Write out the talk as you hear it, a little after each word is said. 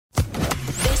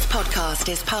podcast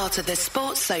is part of the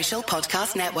Sports Social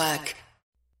Podcast Network.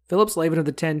 Philip Slavin of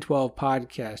the 1012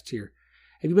 podcast here.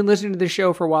 Have you been listening to this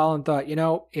show for a while and thought,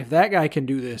 if that guy can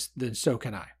do this, then so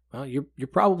can I? Well, you're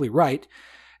probably right,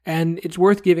 and it's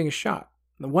worth giving a shot.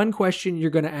 The one question you're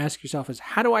going to ask yourself is,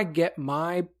 how do I get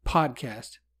my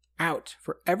podcast out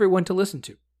for everyone to listen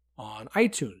to on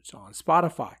iTunes, on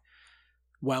Spotify?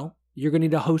 Well, you're going to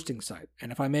need a hosting site,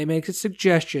 and if I may make a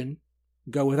suggestion,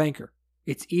 go with Anchor.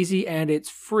 It's easy and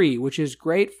it's free, which is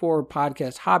great for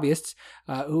podcast hobbyists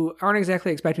who aren't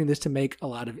exactly expecting this to make a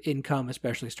lot of income,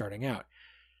 especially starting out.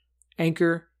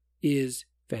 Anchor is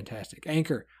fantastic.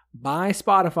 Anchor by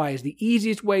Spotify is the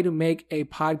easiest way to make a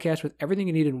podcast with everything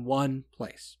you need in one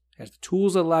place. It has the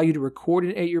tools that allow you to record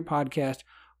and edit your podcast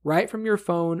right from your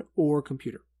phone or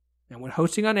computer. And when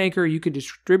hosting on Anchor, you can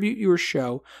distribute your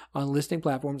show on listening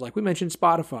platforms like we mentioned,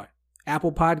 Spotify,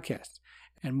 Apple Podcasts,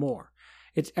 and more.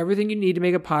 It's everything you need to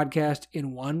make a podcast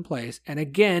in one place. And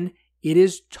again, it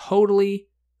is totally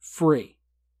free.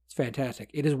 It's fantastic.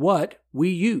 It is what we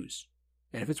use.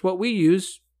 And if it's what we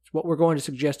use, it's what we're going to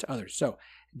suggest to others. So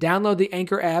download the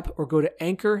Anchor app or go to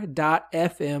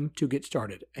anchor.fm to get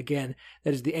started. Again,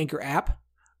 that is the Anchor app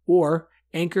or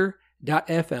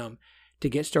anchor.fm to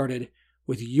get started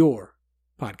with your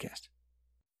podcast.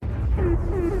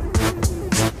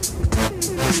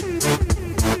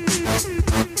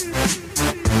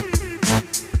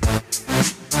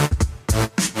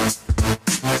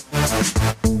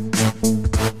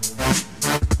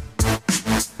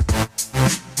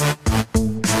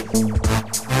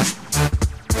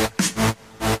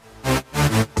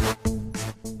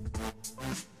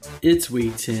 It's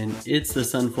week 10. It's the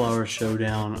Sunflower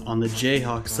Showdown. On the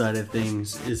Jayhawks side of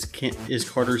things, is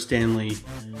Carter Stanley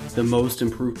the most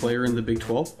improved player in the Big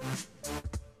 12?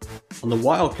 On the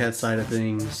Wildcat side of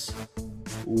things,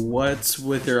 what's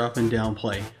with their up and down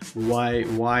play? Why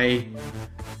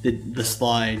the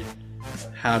slide?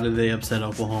 How did they upset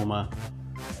Oklahoma?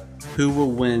 Who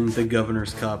will win the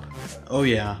Governor's Cup? Oh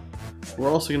yeah,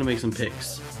 we're also going to make some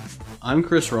picks. I'm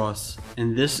Chris Ross,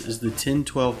 and this is the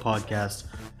 1012 podcast,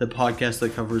 the podcast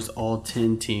that covers all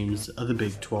 10 teams of the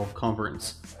Big 12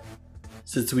 Conference.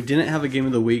 Since we didn't have a Game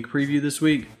of the Week preview this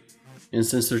week, and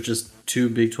since there's just 2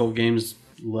 Big 12 games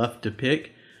left to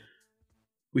pick,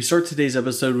 we start today's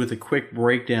episode with a quick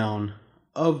breakdown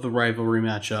of the rivalry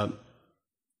matchup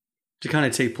to kind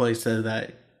of take place out of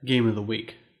that Game of the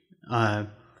Week. And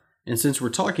since we're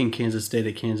talking Kansas State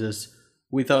at Kansas,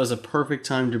 we thought it was a perfect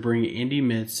time to bring Andy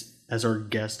Mitts as our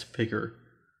guest picker.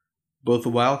 Both the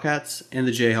Wildcats and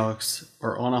the Jayhawks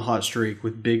are on a hot streak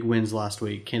with big wins last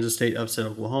week. Kansas State upset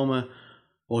Oklahoma,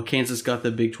 while Kansas got a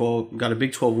Big 12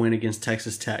 win against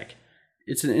Texas Tech.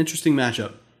 It's an interesting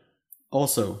matchup.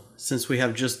 Also, since we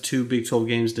have just 2 Big 12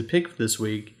 games to pick this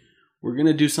week, we're going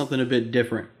to do something a bit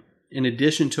different. In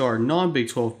addition to our non-Big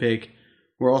 12 pick,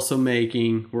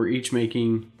 we're each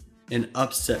making an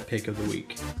upset pick of the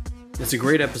week. It's a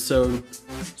great episode.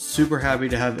 Super happy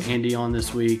to have Andy on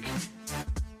this week.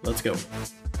 Let's go.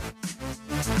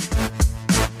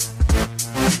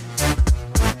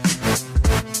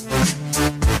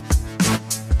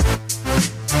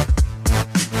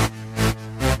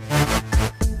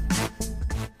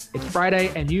 It's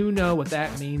Friday, and you know what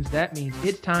that means. That means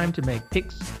it's time to make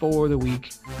picks for the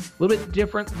week. A little bit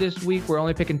different this week. We're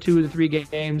only picking 2 of the 3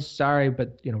 games. Sorry,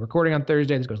 but recording on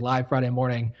Thursday. This goes live Friday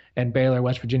morning, and Baylor,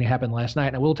 West Virginia happened last night.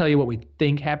 And I will tell you what we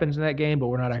think happens in that game, but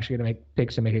we're not actually going to make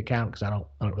picks and make it count because I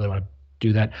don't really want to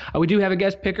do that. We do have a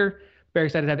guest picker. Very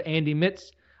excited to have Andy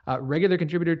Mitts, regular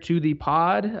contributor to the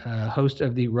pod, host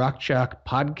of the Rock Chalk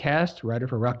podcast, writer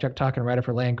for Rock Chalk Talk and writer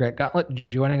for Land Grant Gauntlet,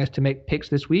 joining us to make picks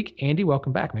this week. Andy,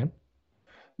 welcome back, man.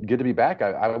 Good to be back.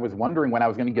 I was wondering when I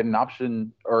was going to get an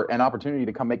option or an opportunity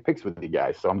to come make picks with you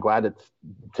guys. So I'm glad it's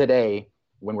today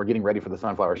when we're getting ready for the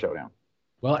Sunflower Showdown.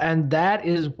 Well, and that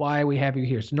is why we have you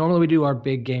here. So normally we do our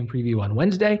big game preview on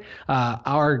Wednesday.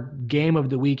 Our game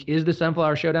of the week is the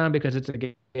Sunflower Showdown because it's a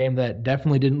game that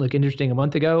definitely didn't look interesting a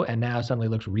month ago and now suddenly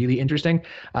looks really interesting.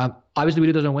 Obviously we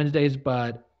do those on Wednesdays,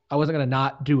 but I wasn't going to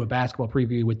not do a basketball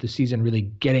preview with the season really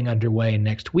getting underway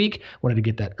next week. Wanted to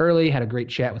get that early. Had a great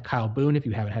chat with Kyle Boone. If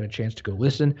you haven't had a chance to go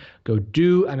listen, go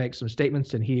do. I make some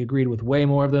statements, and he agreed with way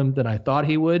more of them than I thought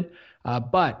he would.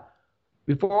 But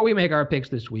before we make our picks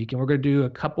this week, and we're going to do a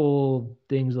couple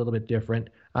things a little bit different,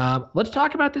 let's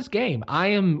talk about this game. I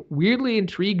am weirdly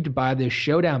intrigued by this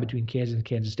showdown between Kansas and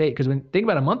Kansas State because think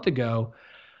about a month ago,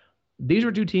 these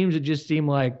were two teams that just seemed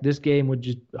like this game would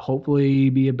just hopefully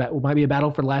might be a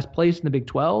battle for last place in the Big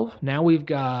 12. Now we've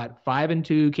got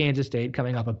 5-2 Kansas State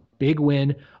coming off a big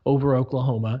win over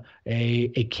Oklahoma,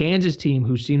 a Kansas team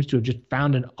who seems to have just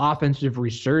found an offensive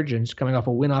resurgence coming off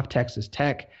a win off Texas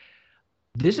Tech.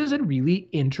 This is a really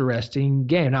interesting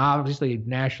game. Now, obviously,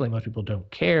 nationally, most people don't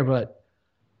care, but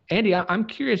Andy, I'm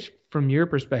curious from your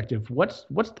perspective, what's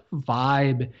the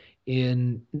vibe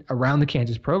around the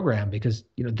Kansas program? Because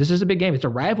this is a big game. It's a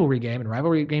rivalry game, and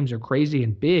rivalry games are crazy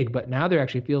and big. But now there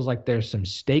actually feels like there's some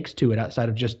stakes to it outside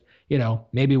of just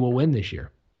maybe we'll win this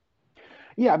year.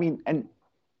 Yeah, I mean, and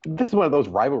this is one of those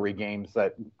rivalry games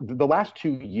that the last 2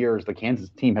 years the Kansas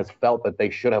team has felt that they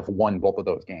should have won both of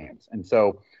those games, and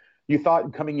so you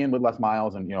thought coming in with Les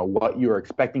Miles and what you were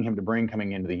expecting him to bring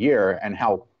coming into the year, and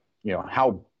how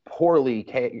poorly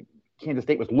Kansas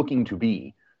State was looking to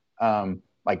be.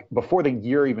 Like before the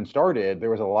year even started,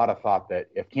 there was a lot of thought that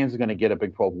if Kansas is going to get a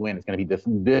Big 12 win, it's going to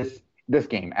be this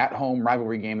game, at home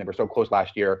rivalry game. They were so close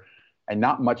last year, and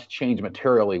not much change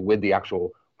materially with the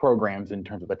actual programs in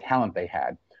terms of the talent they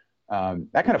had.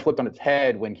 That kind of flipped on its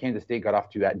head when Kansas State got off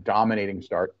to that dominating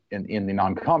start in the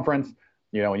non-conference.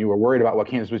 And you were worried about what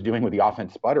Kansas was doing with the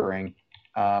offense sputtering.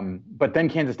 But then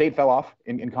Kansas State fell off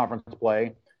in conference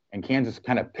play, and Kansas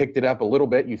kind of picked it up a little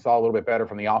bit. You saw a little bit better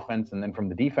from the offense and then from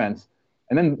the defense.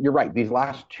 And then you're right, these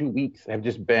last 2 weeks have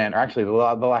just been, or actually the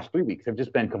last 3 weeks have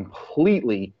just been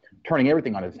completely turning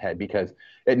everything on its head, because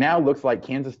it now looks like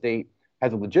Kansas State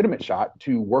has a legitimate shot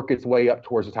to work its way up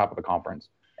towards the top of the conference.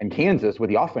 And Kansas, with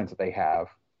the offense that they have,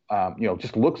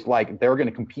 just looks like they're going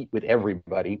to compete with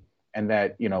everybody, and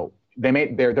that,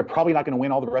 they're probably not going to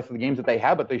win all the rest of the games that they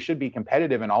have, but they should be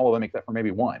competitive in all of them except for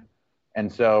maybe one.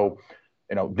 And so,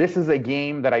 this is a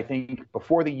game that I think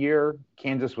before the year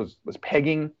Kansas was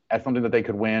pegging as something that they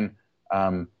could win,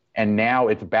 and now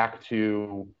it's back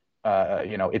to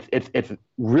it's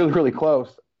really, really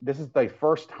close. This is the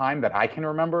first time that I can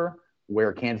remember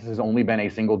where Kansas has only been a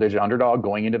single-digit underdog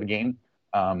going into the game,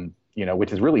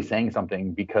 which is really saying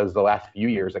something, because the last few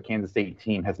years a Kansas State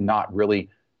team has not really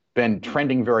been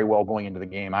trending very well going into the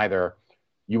game either.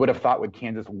 You would have thought with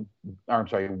Kansas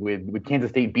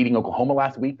State beating Oklahoma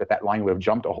last week that line would have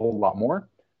jumped a whole lot more.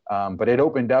 But it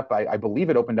opened up, I believe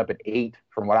it opened up at 8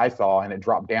 from what I saw, and it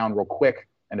dropped down real quick,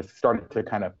 and it started to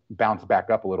kind of bounce back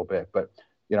up a little bit. But,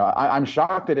 I'm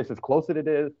shocked that it's as close as it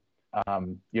is,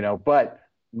 but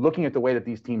looking at the way that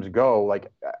these teams go,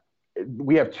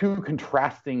 we have two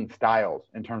contrasting styles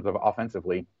in terms of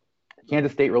offensively.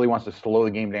 Kansas State really wants to slow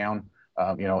the game down,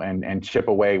 and chip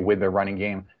away with their running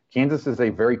game. Kansas is a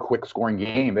very quick scoring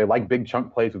game. They like big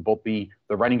chunk plays with both the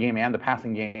running game and the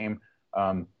passing game.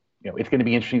 It's going to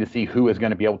be interesting to see who is going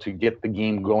to be able to get the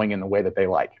game going in the way that they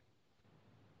like.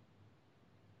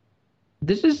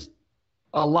 This is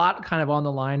a lot kind of on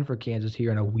the line for Kansas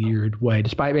here in a weird way,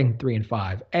 despite being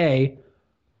 3-5. A,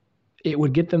 it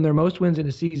would get them their most wins in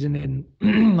a season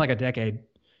in like a decade.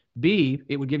 B,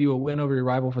 it would give you a win over your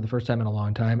rival for the first time in a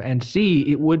long time. And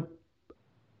C,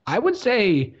 I would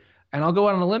say, and I'll go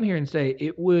out on a limb here and say,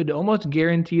 it would almost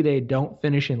guarantee they don't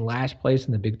finish in last place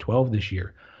in the Big 12 this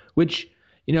year, which,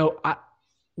 none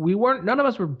of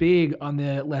us were big on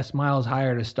the Les Miles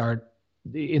hire to start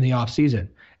in the offseason.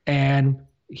 And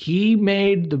he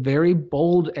made the very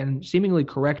bold and seemingly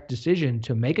correct decision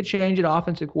to make a change at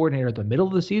offensive coordinator at the middle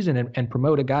of the season and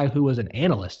promote a guy who was an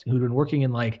analyst who'd been working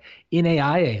in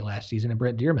NAIA last season, and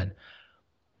Brent Dearman.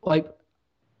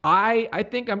 I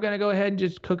think I'm going to go ahead and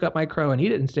just cook up my crow and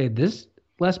eat it and say this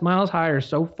Les Miles hire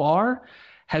so far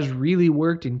has really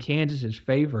worked in Kansas's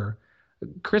favor.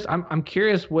 Chris, I'm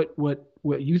curious what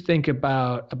you think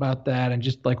about that, and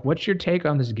just what's your take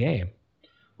on this game?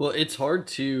 Well, it's hard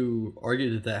to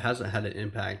argue that hasn't had an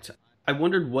impact. I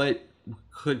wondered what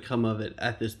could come of it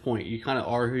at this point. You kind of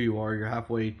are who you are. You're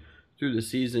halfway through the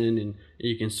season, and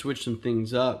you can switch some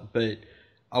things up, but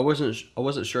I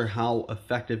wasn't sure how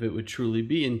effective it would truly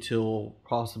be until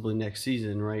possibly next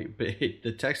season, right? But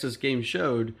the Texas game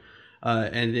showed,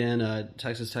 and then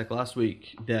Texas Tech last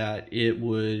week, that it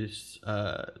was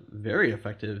very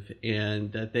effective,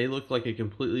 and that they look like a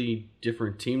completely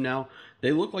different team now.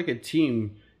 They look like a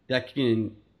team that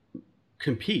can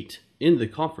compete in the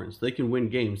conference. They can win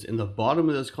games, and the bottom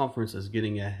of this conference is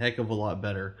getting a heck of a lot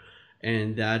better,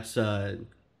 and that's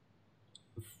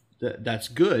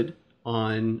good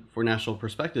for national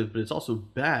perspective, but it's also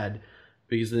bad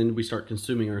because then we start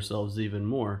consuming ourselves even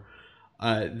more.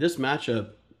 This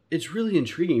matchup, it's really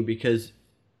intriguing because,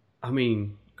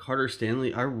 Carter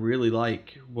Stanley, I really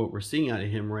like what we're seeing out of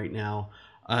him right now.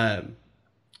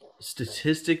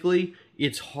 Statistically,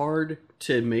 it's hard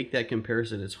to make that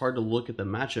comparison. It's hard to look at the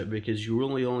matchup because you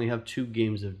only have 2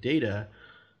 games of data.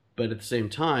 But at the same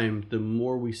time, the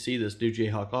more we see this new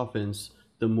Jayhawk offense,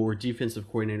 the more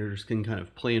defensive coordinators can kind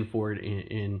of plan for it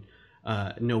and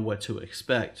know what to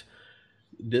expect.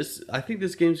 I think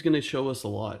this game's going to show us a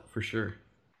lot for sure.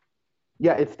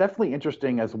 Yeah, it's definitely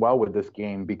interesting as well with this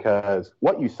game because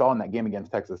what you saw in that game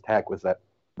against Texas Tech was that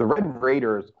the Red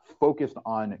Raiders focused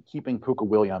on keeping Puka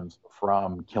Williams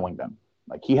from killing them.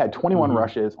 Like he had 21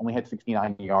 rushes, only had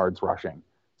 69 yards rushing.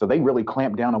 So they really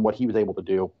clamped down on what he was able to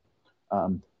do.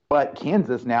 But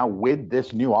Kansas now with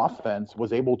this new offense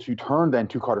was able to turn then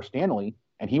to Carter Stanley,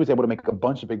 and he was able to make a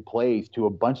bunch of big plays to a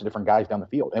bunch of different guys down the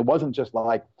field. It wasn't just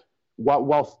like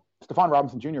while Stephon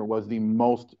Robinson Jr. was the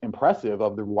most impressive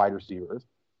of the wide receivers.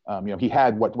 He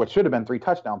had what should have been 3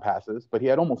 touchdown passes, but he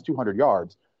had almost 200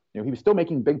 yards. He was still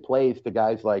making big plays to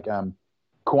guys like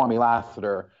Kwame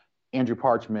Lassiter, Andrew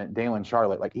Parchment, Dalen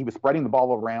Charlotte. Like he was spreading the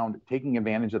ball around, taking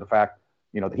advantage of the fact,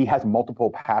 that he has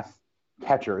multiple pass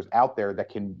catchers out there that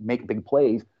can make big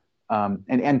plays.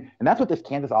 And that's what this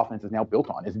Kansas offense is now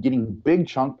built on, is getting big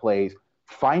chunk plays,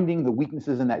 finding the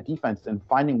weaknesses in that defense and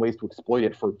finding ways to exploit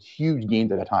it for huge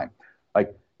gains at a time.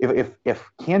 Like if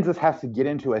Kansas has to get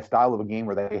into a style of a game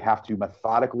where they have to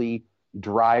methodically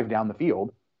drive down the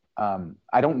field,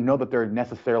 I don't know that they're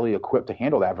necessarily equipped to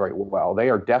handle that very well. They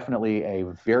are definitely a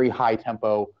very high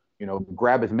tempo,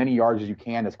 grab as many yards as you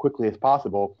can as quickly as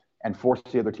possible and force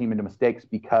the other team into mistakes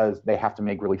because they have to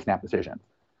make really snap decisions.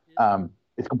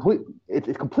 It's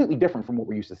completely different from what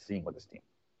we're used to seeing with this team.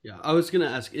 Yeah, I was going to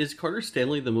ask, is Carter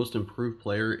Stanley the most improved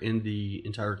player in the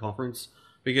entire conference?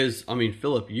 Because,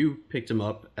 Philip, you picked him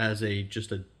up as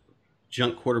just a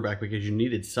junk quarterback because you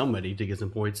needed somebody to get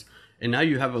some points. And now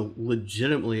you have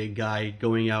legitimately a guy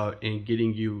going out and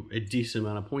getting you a decent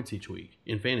amount of points each week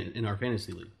in our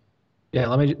fantasy league. Yeah,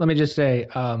 let me just say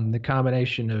the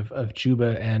combination of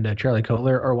Chuba and Charlie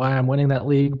Kohler are why I'm winning that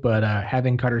league. But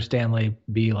having Carter Stanley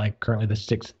be like currently the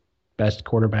 6th best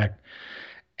quarterback,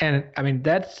 and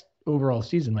that's overall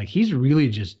season. Like he's really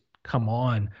just come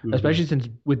on, especially since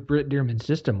with Britt Dearman's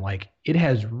system, like it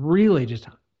has really just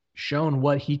shown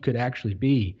what he could actually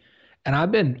be. And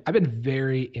I've been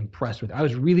very impressed with him. I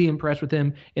was really impressed with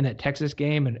him in that Texas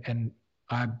game, and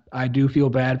I do feel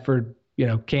bad for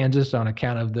Kansas on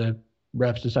account of the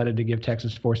refs decided to give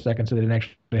Texas 4 seconds so they didn't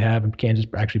actually have, and Kansas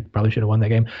actually probably should have won that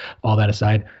game. All that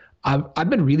aside, I've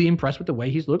been really impressed with the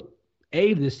way he's looked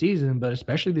this season, but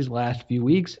especially these last few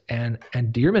weeks, and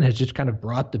Dearman has just kind of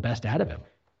brought the best out of him.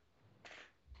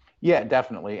 Yeah,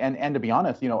 definitely. And to be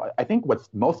honest, I think what's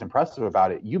most impressive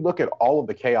about it, you look at all of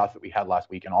the chaos that we had last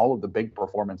week and all of the big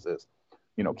performances.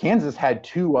 Kansas had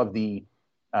 2 of the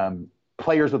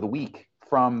players of the week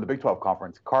from the Big 12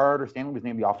 conference. Carter Stanley was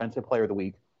named the offensive player of the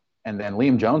week, and then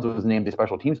Liam Jones was named the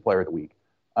special teams player of the week,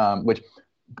 which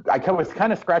I was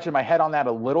kind of scratching my head on that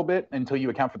a little bit until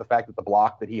you account for the fact that the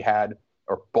block that he had,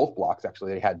 or both blocks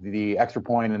actually, they had the extra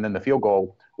point and then the field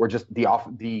goal were just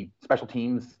the special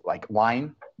teams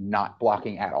line not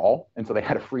blocking at all, and so they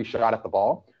had a free shot at the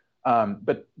ball.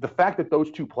 But the fact that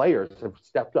those 2 players have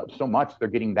stepped up so much, they're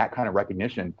getting that kind of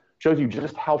recognition, shows you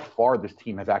just how far this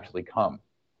team has actually come.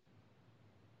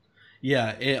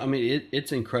 Yeah,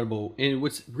 it's incredible. And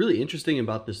what's really interesting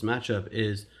about this matchup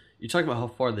is you talk about how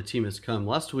far the team has come.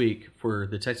 Last week for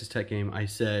the Texas Tech game, I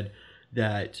said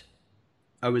that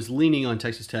I was leaning on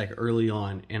Texas Tech early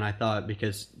on, and I thought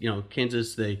because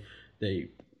Kansas they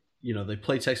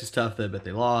played Texas tough, but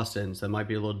they lost, and so they might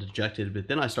be a little dejected. But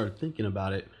then I started thinking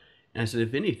about it, and I said,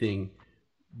 if anything,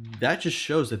 that just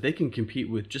shows that they can compete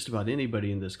with just about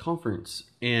anybody in this conference,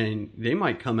 and they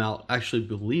might come out actually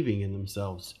believing in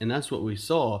themselves. And that's what we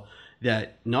saw,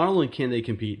 that not only can they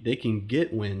compete, they can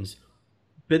get wins.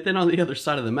 But then on the other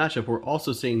side of the matchup, we're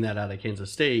also seeing that out of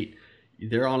Kansas State.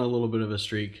 They're on a little bit of a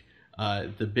streak.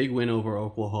 The big win over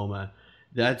Oklahoma.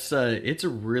 It's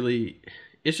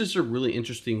just a really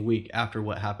interesting week after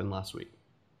what happened last week.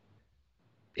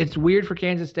 It's weird for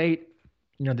Kansas State.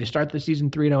 They start the season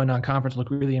 3-0 in non-conference,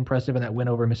 look really impressive in that win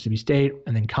over Mississippi State,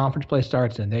 and then conference play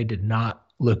starts and they did not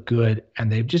look good,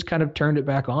 and they've just kind of turned it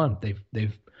back on.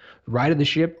 They've righted the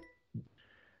ship.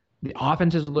 The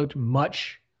offense has looked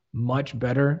much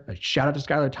better. A shout out to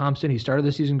Skylar Thompson. He started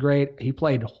the season great. He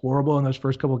played horrible in those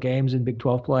first couple games in Big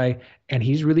 12 play, and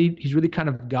he's really kind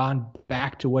of gone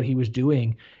back to what he was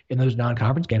doing in those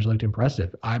non-conference games. It looked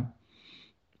impressive.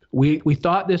 We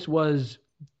thought this was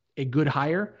a good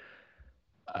hire.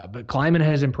 But Kleiman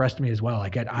has impressed me as well.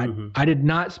 I did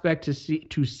not expect to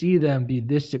see them be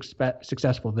this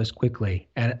successful this quickly.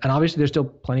 And obviously there's still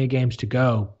plenty of games to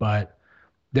go, but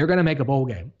they're going to make a bowl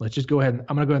game. Let's just go ahead.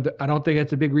 I'm going to go into, I don't think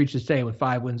it's a big reach to say with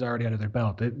 5 wins already under their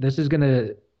belt. They're going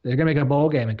to make a bowl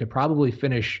game and could probably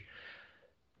finish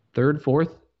third,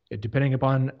 fourth, depending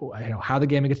upon how the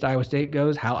game against Iowa State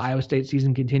goes, how Iowa State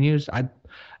season continues.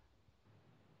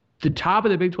 The top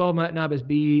of the Big 12 might not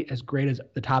be as great as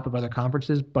the top of other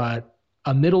conferences, but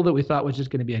a middle that we thought was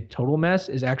just going to be a total mess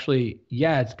is actually,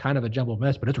 it's kind of a jumbled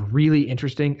mess, but it's really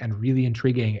interesting and really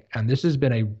intriguing. And this has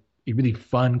been a really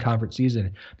fun conference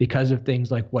season because of things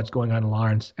like what's going on in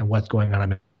Lawrence and what's going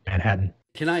on in Manhattan.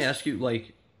 Can I ask you,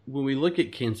 like, when we look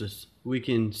at Kansas, we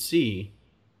can see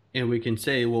and we can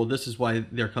say, well, this is why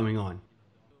they're coming on.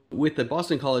 With the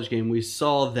Boston College game, we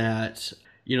saw that,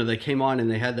 they came on and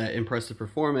they had that impressive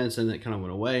performance and it kind of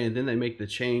went away. And then they make the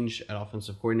change at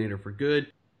offensive coordinator for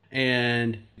good.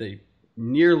 And they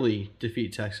nearly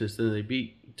defeat Texas. Then they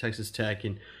beat Texas Tech.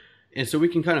 And so we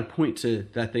can kind of point to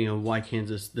that thing of why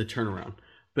Kansas, the turnaround.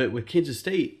 But with Kansas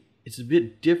State, it's a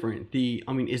bit different.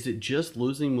 Is it just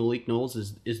losing Malik Knowles?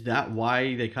 Is that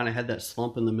why they kind of had that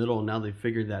slump in the middle and now they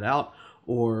figured that out?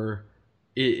 Or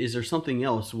is there something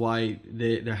else why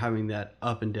they're having that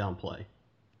up and down play?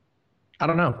 I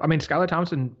don't know. Skylar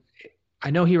Thompson, I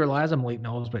know he relies on Malik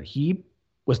Knowles, but he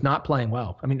was not playing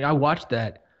well. I watched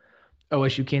that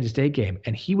OSU Kansas State game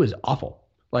and he was awful.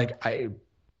 The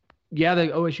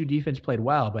OSU defense played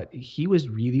well, but he was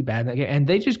really bad in that game. And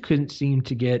they just couldn't seem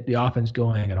to get the offense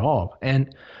going at all.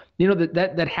 And,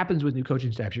 that happens with new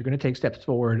coaching staffs. You're going to take steps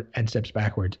forward and steps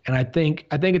backwards. And I think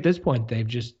at this point,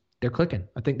 they're clicking.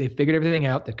 I think they've figured everything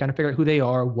out. They've kind of figured out who they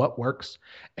are, what works.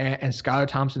 And Skylar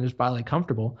Thompson is finally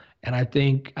comfortable. And I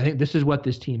think this is what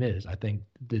this team is. I think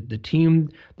the team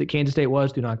that Kansas State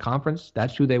was through non-conference,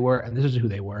 that's who they were. And this is who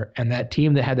they were. And that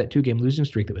team that had that 2-game losing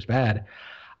streak that was bad,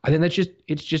 I think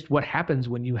it's just what happens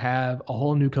when you have a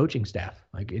whole new coaching staff.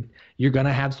 You're going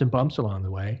to have some bumps along the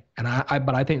way. And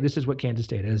but I think this is what Kansas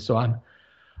State is. So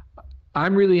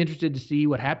I'm really interested to see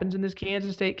what happens in this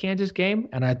Kansas game.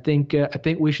 And I think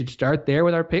we should start there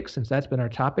with our picks since that's been our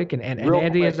topic. And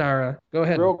Andy quick, is our go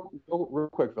ahead. Real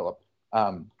quick, Philip.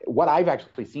 What I've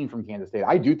actually seen from Kansas State,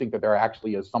 I do think that there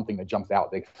actually is something that jumps out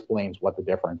that explains what the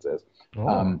difference is.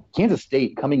 Kansas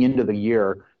State coming into the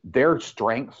year, their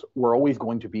strengths were always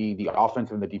going to be the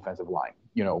offensive and the defensive line.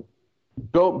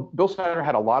 Bill Snyder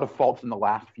had a lot of faults in the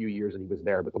last few years that he was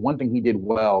there, but the one thing he did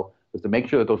well was to make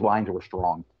sure that those lines were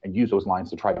strong and use those lines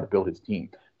to try to build his team.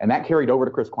 And that carried over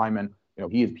to Chris Klieman.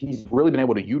 He's really been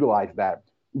able to utilize that.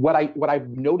 What I've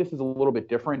noticed is a little bit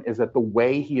different is that the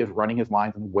way he is running his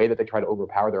lines and the way that they try to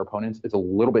overpower their opponents is a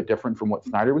little bit different from what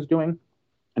Snyder was doing.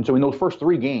 And so in those first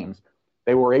 3 games,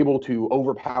 they were able to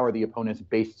overpower the opponents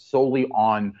based solely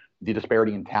on the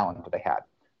disparity in talent that they had.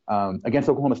 Against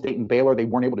Oklahoma State and Baylor, they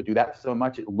weren't able to do that so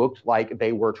much. It looked like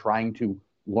they were trying to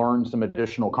learn some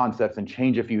additional concepts and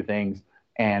change a few things.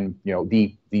 And,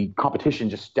 the competition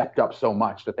just stepped up so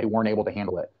much that they weren't able to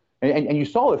handle it. And you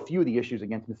saw a few of the issues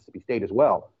against Mississippi State as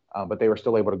well, but they were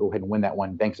still able to go ahead and win that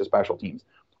one thanks to special teams.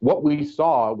 What we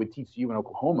saw with TCU and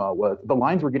Oklahoma was the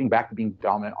lines were getting back to being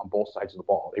dominant on both sides of the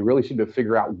ball. They really seemed to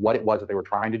figure out what it was that they were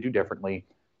trying to do differently,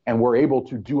 and were able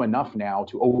to do enough now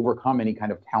to overcome any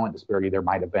kind of talent disparity there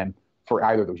might have been for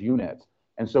either of those units.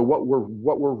 And so what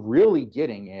we're really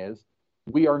getting is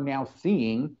we are now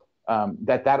seeing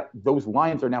that those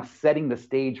lines are now setting the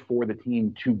stage for the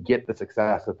team to get the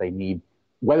success that they need.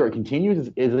 Whether it continues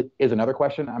is another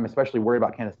question. I'm especially worried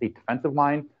about Kansas State defensive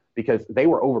line because they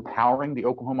were overpowering the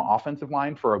Oklahoma offensive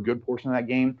line for a good portion of that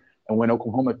game. And when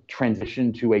Oklahoma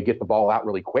transitioned to a get the ball out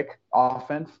really quick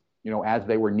offense, as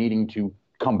they were needing to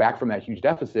come back from that huge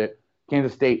deficit,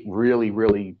 Kansas State really,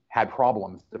 really had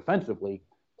problems defensively.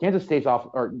 Kansas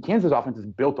offense is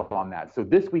built upon that. So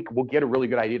this week we'll get a really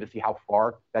good idea to see how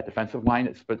far that defensive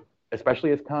line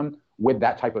especially has come with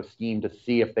that type of scheme to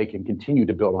see if they can continue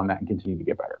to build on that and continue to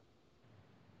get better.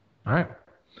 All right.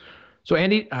 So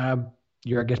Andy,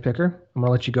 you're our guest picker. I'm going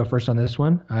to let you go first on this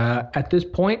one. At this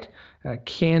point,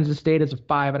 Kansas State is a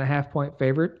 5.5-point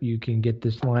favorite. You can get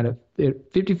this line at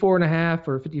 54.5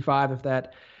 or 55 if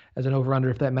that as an over-under,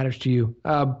 if that matters to you.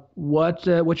 What's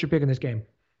your pick in this game?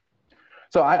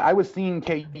 So I was seeing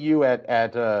KU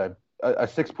at a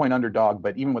 6-point underdog,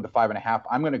 but even with the 5.5,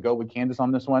 I'm going to go with Kansas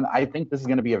on this one. I think this is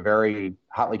going to be a very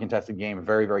hotly contested game,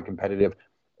 very, very competitive.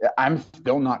 I'm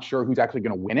still not sure who's actually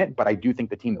going to win it, but I do think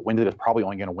the team that wins it is probably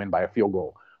only going to win by a field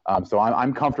goal. So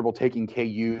I'm comfortable taking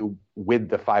KU with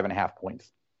the 5.5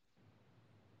 points.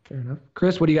 Fair enough.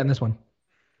 Chris, what do you got in this one?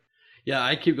 Yeah,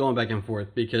 I keep going back and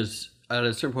forth because at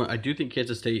a certain point, I do think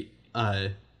Kansas State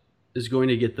is going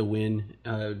to get the win,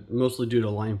 mostly due to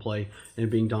line play and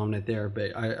being dominant there.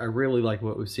 But I really like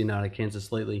what we've seen out of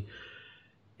Kansas lately.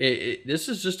 This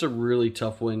is just a really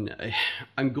tough one.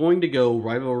 I'm going to go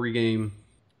rivalry game,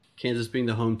 Kansas being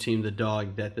the home team, the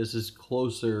dog, that this is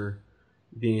closer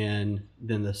than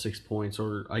the 6 points,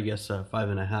 or I guess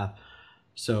 5.5.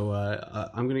 So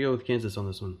I'm going to go with Kansas on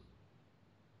this one.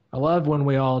 I love when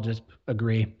we all just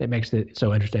agree. It makes it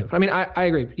so interesting. I mean, I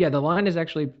agree. Yeah, the line is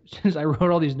actually, since I wrote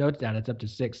all these notes down, it's up to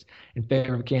 6 in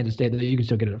favor of Kansas State. You can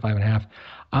still get it at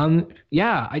 5.5.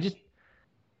 Yeah,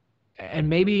 and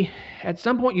maybe at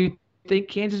some point you think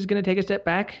Kansas is going to take a step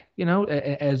back,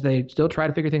 as they still try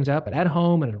to figure things out. But at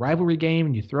home and a rivalry game,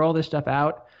 and you throw all this stuff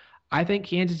out, I think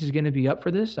Kansas is going to be up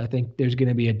for this. I think there's going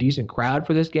to be a decent crowd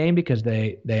for this game because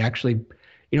they actually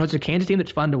 – it's a Kansas team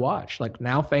that's fun to watch. Like,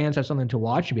 now fans have something to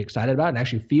watch and be excited about and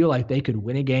actually feel like they could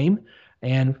win a game.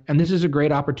 And this is a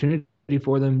great opportunity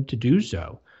for them to do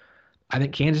so. I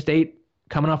think Kansas State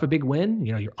coming off a big win,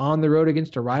 you're on the road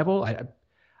against a rival.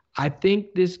 I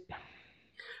think this.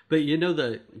 But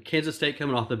the Kansas State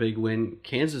coming off the big win,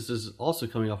 Kansas is also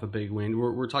coming off a big win.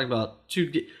 We're talking about two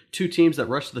teams that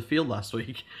rushed the field last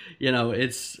week.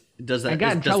 Does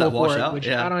that wash out? Which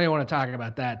I don't even want to talk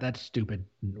about that. That's stupid.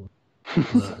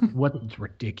 What's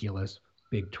ridiculous?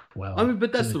 Big 12. I mean,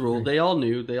 but that's the rule. They all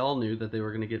knew that they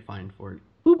were going to get fined for it.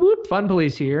 Whoop, whoop. Fun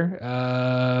police here.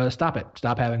 Stop it.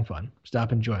 Stop having fun.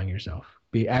 Stop enjoying yourself.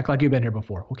 Act like you've been here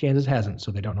before. Well, Kansas hasn't,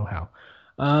 so they don't know how.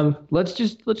 Let's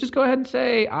just go ahead and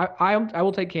say I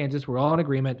will take Kansas. We're all in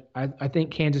agreement. I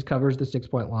think Kansas covers the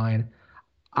 6-point line.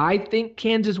 I think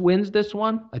Kansas wins this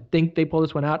one. I think they pull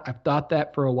this one out. I've thought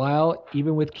that for a while.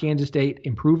 Even with Kansas State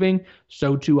improving,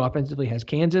 so too offensively has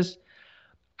Kansas.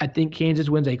 I think Kansas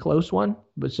wins a close one.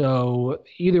 But so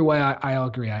either way, I'll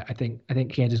agree. I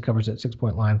think Kansas covers that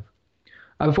 6-point line.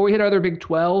 Before we hit our other Big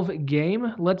 12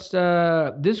 game, let's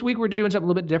this week we're doing something a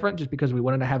little bit different just because we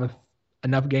wanted to have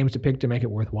enough games to pick to make it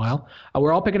worthwhile.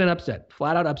 We're all picking an upset,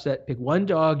 flat out upset. Pick one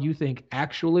dog you think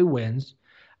actually wins.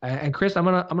 And Chris, I'm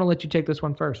gonna let you take this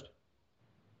one first.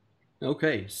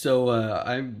 Okay, so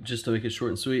I'm just to make it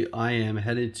short and sweet. I am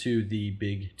headed to the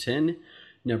Big 10.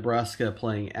 Nebraska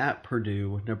playing at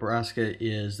Purdue. Nebraska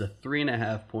is the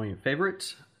 3.5-point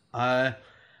favorite. I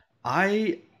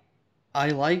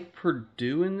like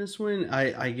Purdue in this one.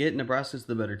 I get Nebraska's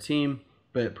the better team,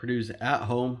 but Purdue's at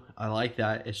home. I like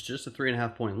that. It's just a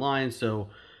 3.5-point line, so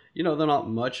they're not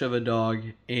much of a dog.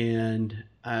 And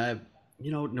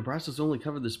Nebraska's only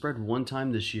covered the spread one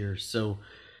time this year, so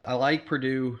I like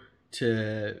Purdue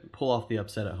to pull off the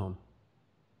upset at home.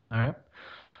 All right.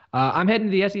 I'm heading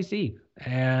to the SEC,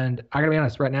 and I got to be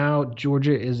honest, right now,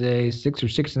 Georgia is a 6 or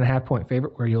 6.5-point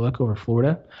favorite where you look over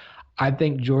Florida. I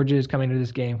think Georgia is coming to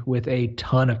this game with a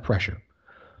ton of pressure.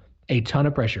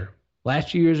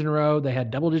 Last 2 years in a row, they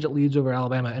had double-digit leads over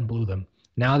Alabama and blew them.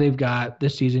 Now they've got,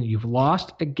 this season, you've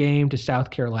lost a game to South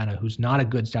Carolina, who's not a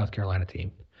good South Carolina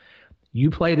team.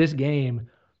 You play this game,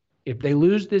 if they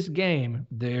lose this game,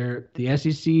 the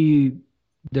SEC,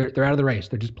 they're out of the race.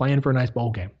 They're just playing for a nice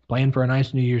bowl game, playing for a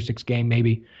nice New Year's Six game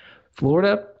maybe.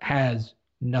 Florida has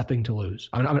nothing to lose.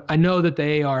 I know that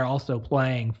they are also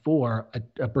playing for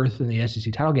a berth in the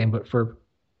SEC title game, but for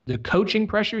the coaching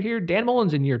pressure here, Dan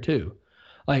Mullen's in year 2.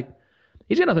 Like,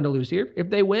 he's got nothing to lose here. If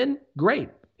they win, great.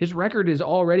 His record is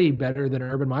already better than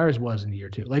Urban Meyer's was in year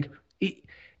 2. Like,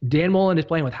 Dan Mullen is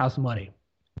playing with house money.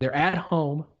 They're at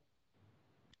home.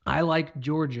 I like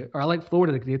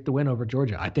Florida to get the win over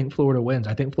Georgia. I think Florida wins.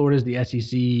 I think Florida is the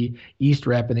SEC East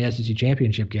rep in the SEC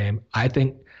championship game. I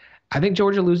think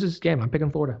Georgia loses this game. I'm picking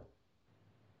Florida.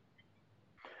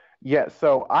 Yeah,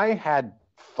 so I had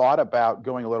thought about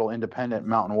going a little independent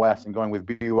Mountain West and going with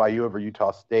BYU over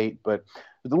Utah State, but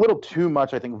there's a little too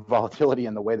much, I think, volatility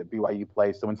in the way that BYU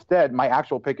plays. So instead, my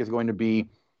actual pick is going to be,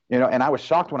 and I was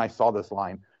shocked when I saw this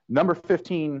line, number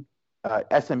 15,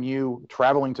 SMU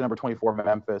traveling to number 24,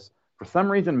 Memphis. For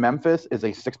some reason, Memphis is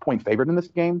a 6-point favorite in this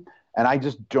game, and I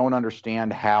just don't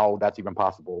understand how that's even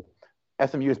possible.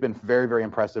 SMU has been very, very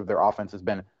impressive. Their offense has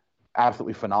been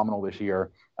absolutely phenomenal this year,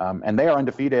 and they are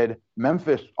undefeated.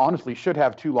 Memphis honestly should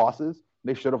have 2 losses.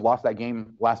 They should have lost that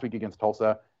game last week against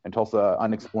Tulsa, and Tulsa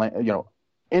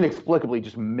inexplicably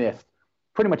just missed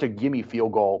pretty much a gimme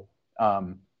field goal.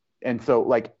 And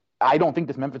so, I don't think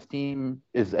this Memphis team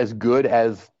is as good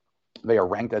as they are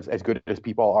ranked, as good as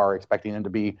people are expecting them to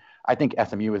be. I think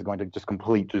SMU is going to just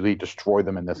completely destroy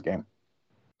them in this game.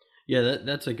 Yeah,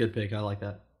 that's a good pick. I like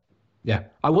that. Yeah.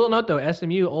 I will note, though,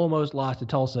 SMU almost lost to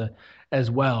Tulsa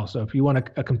as well. So if you want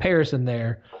a comparison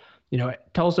there,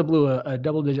 Tulsa blew a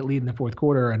double-digit lead in the fourth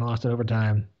quarter and lost in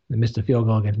overtime and missed a field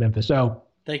goal against Memphis. So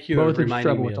thank you for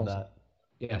reminding me of that.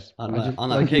 Yes. On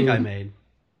that pick I made.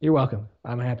 You're welcome.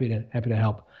 I'm happy to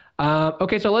help.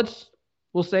 Okay, so let's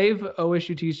we'll save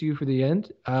OSU TCU for the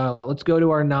end. Let's go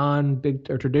to our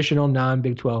traditional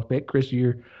non-Big 12 pick. Chris,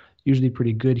 you're usually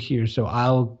pretty good here, so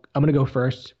I'm going to go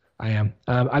first. I am.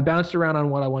 I bounced around on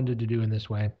what I wanted to do in this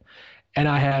way, and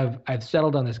I've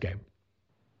settled on this game.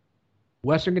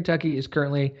 Western Kentucky is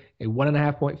currently a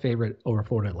 1.5-point favorite over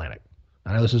Florida Atlantic.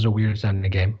 I know this is a weird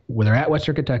sounding game. Well, they're at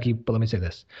Western Kentucky, but let me say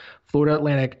this. Florida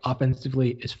Atlantic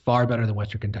offensively is far better than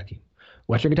Western Kentucky.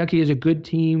 Western Kentucky is a good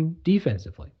team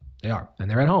defensively. They are, and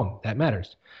they're at home. That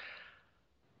matters.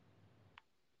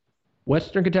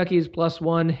 Western Kentucky is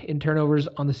 +1 in turnovers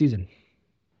on the season.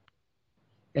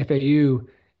 FAU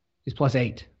is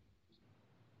 +8.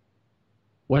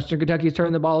 Western Kentucky has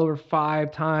turned the ball over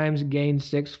 5 times, gained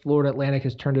 6. Florida Atlantic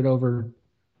has turned it over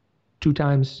 2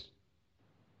 times,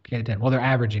 gained 10. Well, they're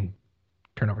averaging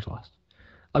turnovers lost.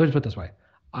 Let me just put it this way.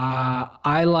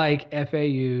 I like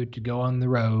FAU to go on the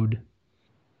road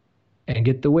and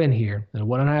get the win here. At a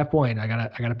 1.5 point, I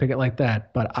gotta pick it like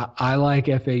that. But I like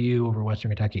FAU over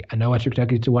Western Kentucky. I know Western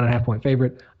Kentucky is a 1.5 point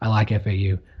favorite. I like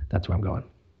FAU. That's where I'm going.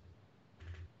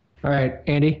 All right,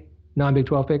 Andy, non-Big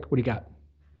 12 pick. What do you got?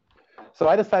 So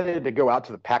I decided to go out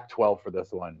to the Pac-12 for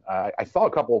this one. I saw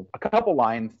a couple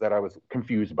lines that I was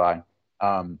confused by.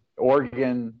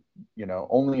 Oregon,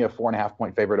 only a 4.5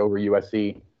 point favorite over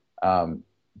USC.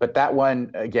 But that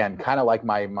one, again, kind of like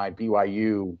my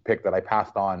BYU pick that I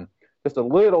passed on, just a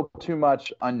little too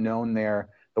much unknown there.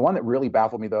 The one that really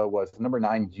baffled me, though, was number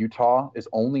 9, Utah, is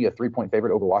only a 3-point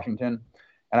favorite over Washington.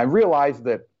 And I realized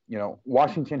that,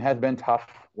 Washington has been tough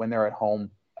when they're at home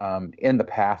in the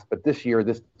past. But this year,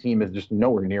 this team is just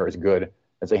nowhere near as good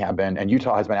as they have been. And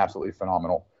Utah has been absolutely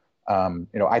phenomenal.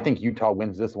 I think Utah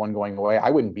wins this one going away.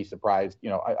 I wouldn't be surprised.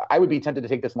 I would be tempted to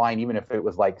take this line even if it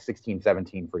was like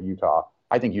 16-17 for Utah.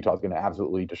 I think Utah is going to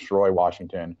absolutely destroy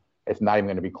Washington. It's not even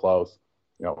going to be close.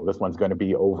 This one's going to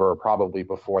be over probably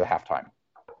before the halftime.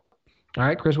 All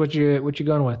right, Chris, what you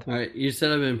going with? All right, you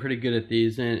said I've been pretty good at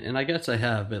these, and I guess I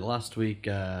have, but last week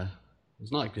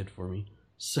was not good for me.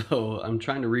 So I'm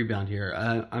trying to rebound here.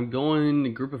 I'm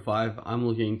going group of 5. I'm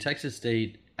looking Texas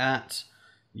State at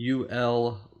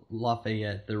UL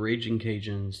Lafayette, the Raging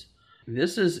Cajuns.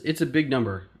 It's a big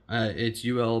number. It's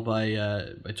UL by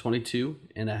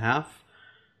 22.5.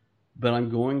 But I'm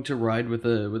going to ride with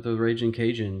the Raging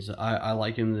Cajuns. I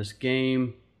like him in this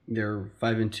game. They're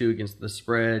 5-2 against the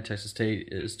spread. Texas State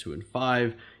is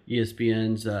 2-5.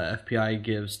 ESPN's FPI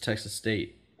gives Texas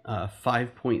State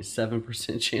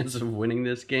 5.7% chance of winning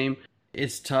this game.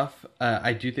 It's tough.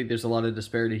 I do think there's a lot of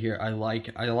disparity here. I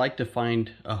like to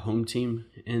find a home team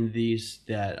in these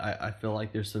that I feel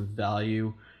like there's some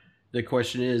value. The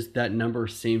question is, that number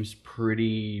seems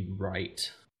pretty right.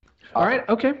 All right.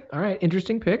 Okay. All right.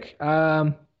 Interesting pick.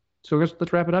 So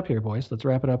let's wrap it up here, boys. Let's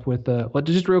wrap it up with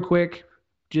just real quick,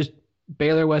 just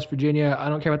Baylor, West Virginia. I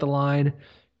don't care about the line.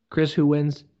 Chris, who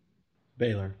wins?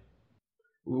 Baylor.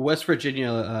 West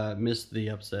Virginia missed the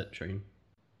upset train.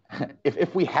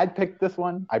 If we had picked this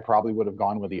one, I probably would have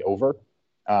gone with the over.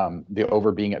 The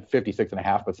over being at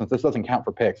 56.5. But since this doesn't count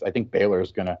for picks, I think Baylor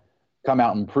is going to come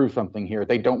out and prove something here.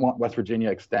 They don't want West Virginia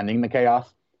extending the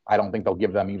chaos. I don't think they'll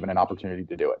give them even an opportunity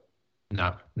to do it.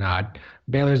 No.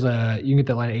 Baylor's you can get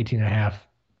that line at 18.5,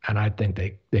 and I think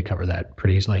they cover that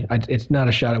pretty easily. It's not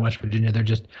a shot at West Virginia.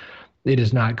 It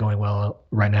is not going well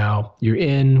right now. You're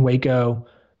in Waco.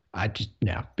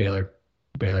 Baylor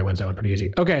wins that one pretty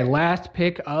easy. Okay, last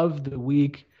pick of the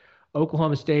week.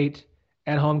 Oklahoma State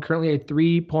at home, currently a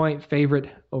 3-point favorite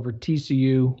over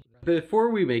TCU. Before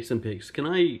we make some picks, can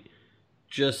I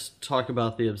just talk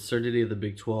about the absurdity of the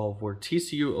Big 12, where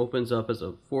TCU opens up as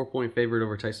a 4-point favorite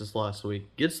over Texas last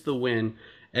week, gets the win,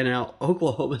 and now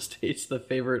Oklahoma State's the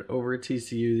favorite over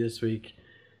TCU this week.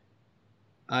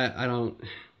 I don't...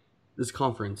 This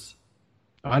conference.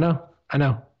 I know.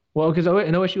 Well, because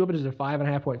an OSU opened as a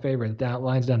 5.5-point favorite.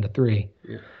 Line's down to 3.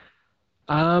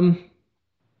 Yeah.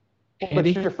 But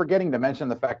you're forgetting to mention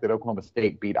the fact that Oklahoma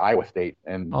State beat Iowa State,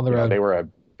 and on the road. They were a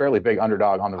fairly big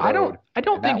underdog on the road. I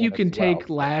don't think you can take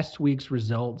last week's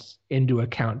results into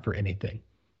account for anything.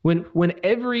 When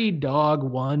every dog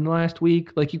won last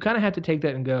week, like, you kind of have to take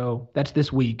that and go, that's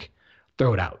this week,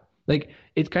 throw it out. Like,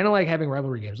 it's kind of like having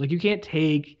rivalry games. Like, you can't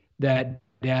take that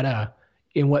data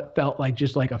in what felt like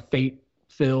just like a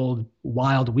fate-filled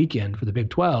wild weekend for the Big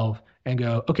 12 and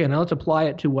go, okay, now let's apply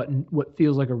it to what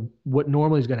feels like what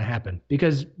normally is going to happen.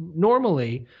 Because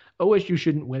normally OSU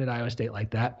shouldn't win at Iowa State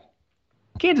like that.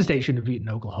 Kansas State shouldn't have beaten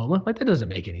Oklahoma. Like, that doesn't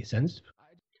make any sense.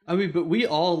 I mean, but we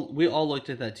all looked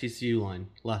at that TCU line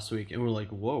last week and we're like,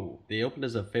 whoa, they opened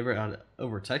as a favorite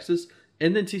over Texas,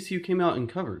 and then TCU came out and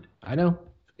covered. I know.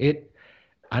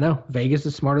 I know Vegas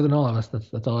is smarter than all of us.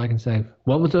 That's all I can say.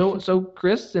 So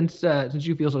Chris, since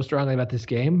you feel so strongly about this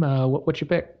game, what's your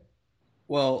pick?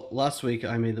 Well, last week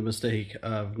I made the mistake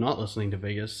of not listening to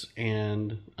Vegas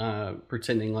and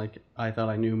pretending like I thought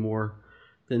I knew more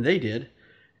than they did.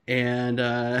 And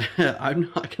I'm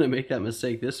not going to make that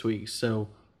mistake this week. So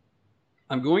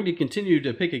I'm going to continue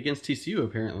to pick against TCU,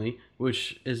 apparently,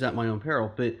 which is at my own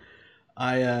peril. But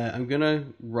I'm going to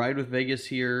ride with Vegas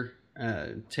here,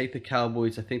 take the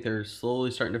Cowboys. I think they're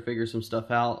slowly starting to figure some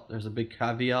stuff out. There's a big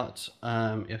caveat.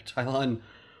 If Tylan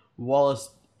Wallace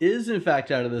is in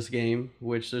fact out of this game,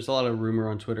 which there's a lot of rumor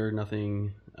on Twitter,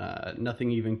 nothing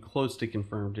even close to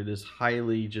confirmed. It is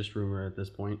highly just rumor at this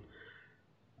point.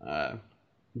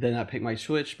 Then that pick might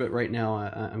switch, but right now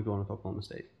I'm going with Oklahoma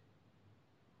State.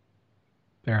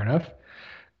 Fair enough.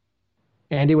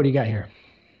 Andy, what do you got here?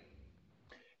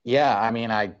 Yeah, I mean,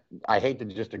 I hate to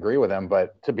just agree with him,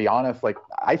 but to be honest, like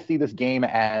I see this game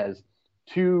as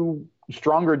two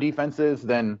stronger defenses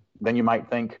than you might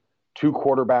think. Two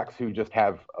quarterbacks who just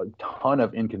have a ton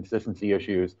of inconsistency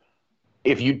issues.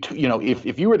 If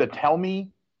you were to tell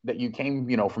me that you came,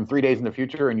 from 3 days in the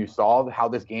future and you saw how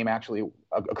this game actually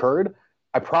occurred,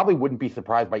 I probably wouldn't be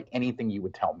surprised by anything you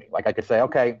would tell me. Like I could say,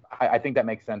 okay, I think that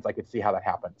makes sense. I could see how that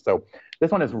happened. So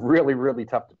this one is really, really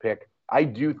tough to pick. I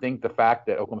do think the fact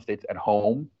that Oklahoma State's at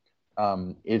home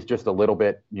is just a little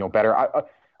bit, better.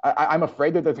 I'm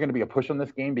afraid that there's going to be a push on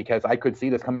this game because I could see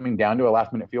this coming down to a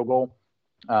last-minute field goal.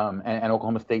 And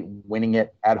Oklahoma State winning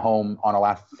it at home on a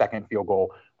last-second field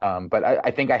goal. But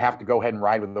I think I have to go ahead and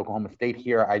ride with Oklahoma State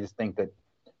here. I just think that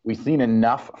we've seen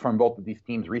enough from both of these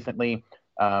teams recently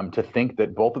to think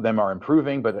that both of them are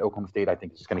improving, but Oklahoma State, I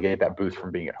think, is just going to get that boost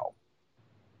from being at home.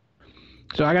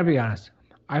 So I got to be honest.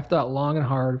 I've thought long and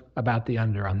hard about the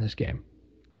under on this game.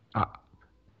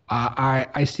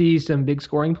 I see some big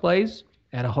scoring plays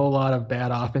and a whole lot of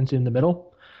bad offense in the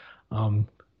middle.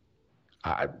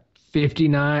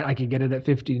 59, I can get it at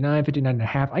 59, 59 and a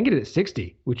half. I can get it at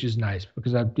 60, which is nice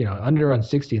because under on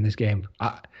 60 in this game.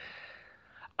 I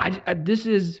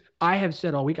have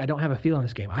said all week, I don't have a feel on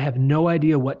this game. I have no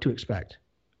idea what to expect.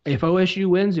 If OSU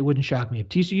wins, it wouldn't shock me. If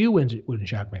TCU wins, it wouldn't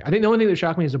shock me. I think the only thing that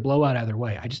shocked me is a blowout either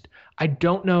way. I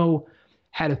don't know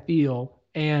how to feel.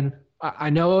 And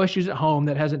I know OSU's at home.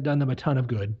 That hasn't done them a ton of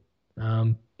good.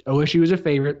 OSU is a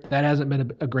favorite. That hasn't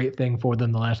been a great thing for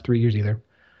them the last 3 years either.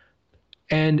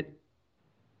 And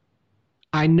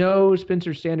I know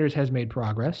Spencer Sanders has made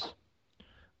progress,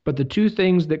 but the two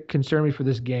things that concern me for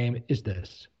this game is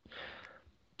this.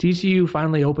 TCU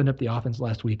finally opened up the offense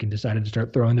last week and decided to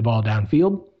start throwing the ball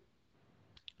downfield.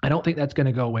 I don't think that's going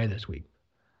to go away this week.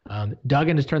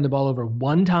 Duggan has turned the ball over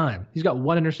one time. He's got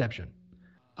one interception.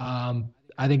 I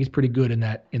think he's pretty good in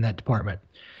that department.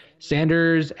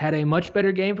 Sanders had a much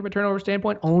better game from a turnover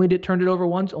standpoint, turned it over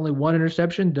once, only one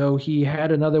interception, though he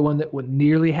had another one that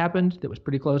nearly happened that was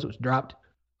pretty close. It was dropped.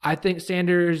 I think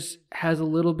Sanders has a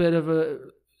little bit of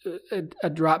a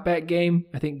drop back game.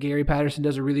 I think Gary Patterson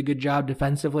does a really good job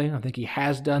defensively. I think he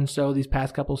has done so these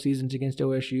past couple seasons against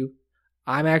OSU.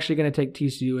 I'm actually going to take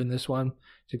TCU in this one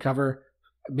to cover.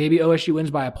 Maybe OSU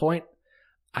wins by a point.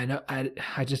 I know I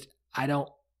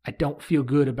don't feel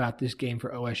good about this game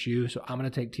for OSU, so I'm going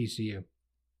to take TCU.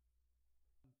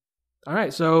 All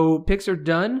right, so picks are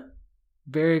done.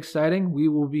 Very exciting. We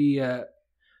will be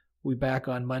back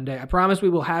on Monday. I promise we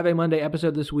will have a Monday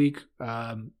episode this week.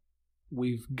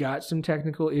 We've got some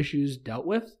technical issues dealt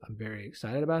with. I'm very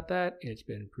excited about that. It's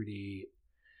been pretty...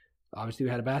 Obviously, we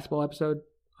had a basketball episode.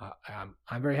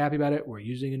 I'm very happy about it. We're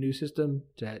using a new system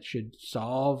that should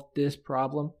solve this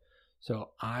problem. So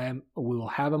we will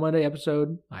have a Monday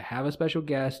episode. I have a special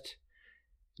guest,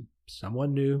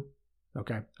 someone new.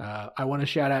 Okay. I want to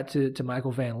shout out to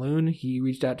Michael Van Loon. He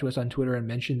reached out to us on Twitter and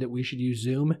mentioned that we should use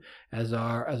Zoom as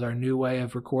our new way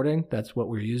of recording. That's what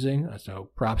we're using.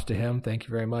 So props to him. Thank you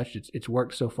very much. It's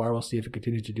worked so far. We'll see if it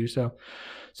continues to do so.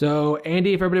 So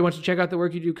Andy, if everybody wants to check out the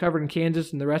work you do covered in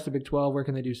Kansas and the rest of Big 12, where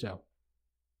can they do so?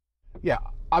 Yeah,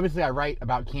 obviously I write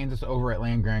about Kansas over at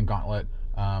Land Grant Gauntlet.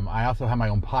 I also have my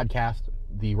own podcast,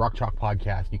 the Rock Chalk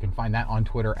Podcast. You can find that on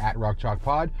Twitter at Rock Chalk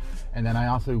Pod. And then I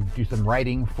also do some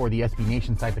writing for the SB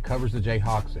Nation site that covers the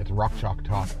Jayhawks. It's Rock Chalk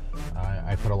Talk.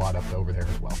 I put a lot up over there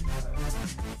as well.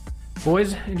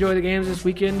 Boys, enjoy the games this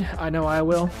weekend. I know I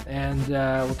will. And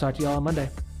we'll talk to you all on Monday.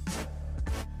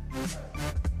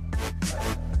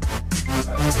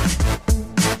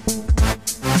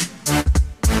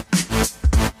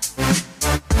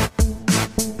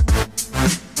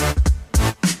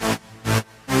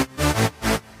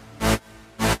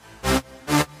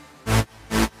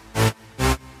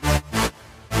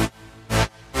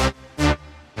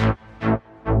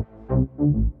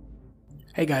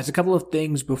 Hey guys, a couple of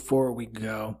things before we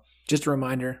go. Just a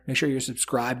reminder, make sure you're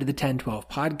subscribed to the 1012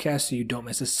 podcast so you don't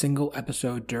miss a single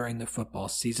episode during the football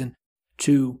season.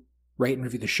 2, rate and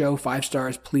review the show. 5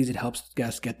 stars, please. It helps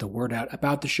us get the word out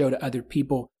about the show to other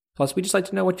people. Plus, we just like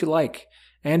to know what you like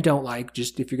and don't like.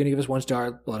 Just if you're going to give us 1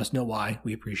 star, let us know why.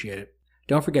 We appreciate it.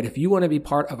 Don't forget, if you want to be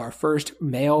part of our first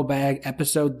mailbag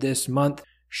episode this month,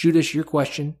 shoot us your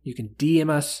question. You can DM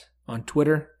us on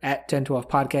Twitter at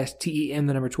 1012podcast, TEN,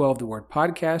 the number 12, the word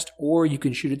podcast, or you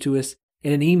can shoot it to us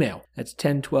in an email. That's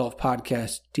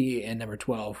 1012podcast, TEN, number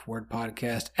 12, word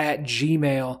podcast, at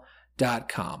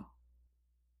gmail.com.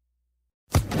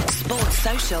 Sports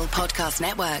Social Podcast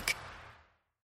Network.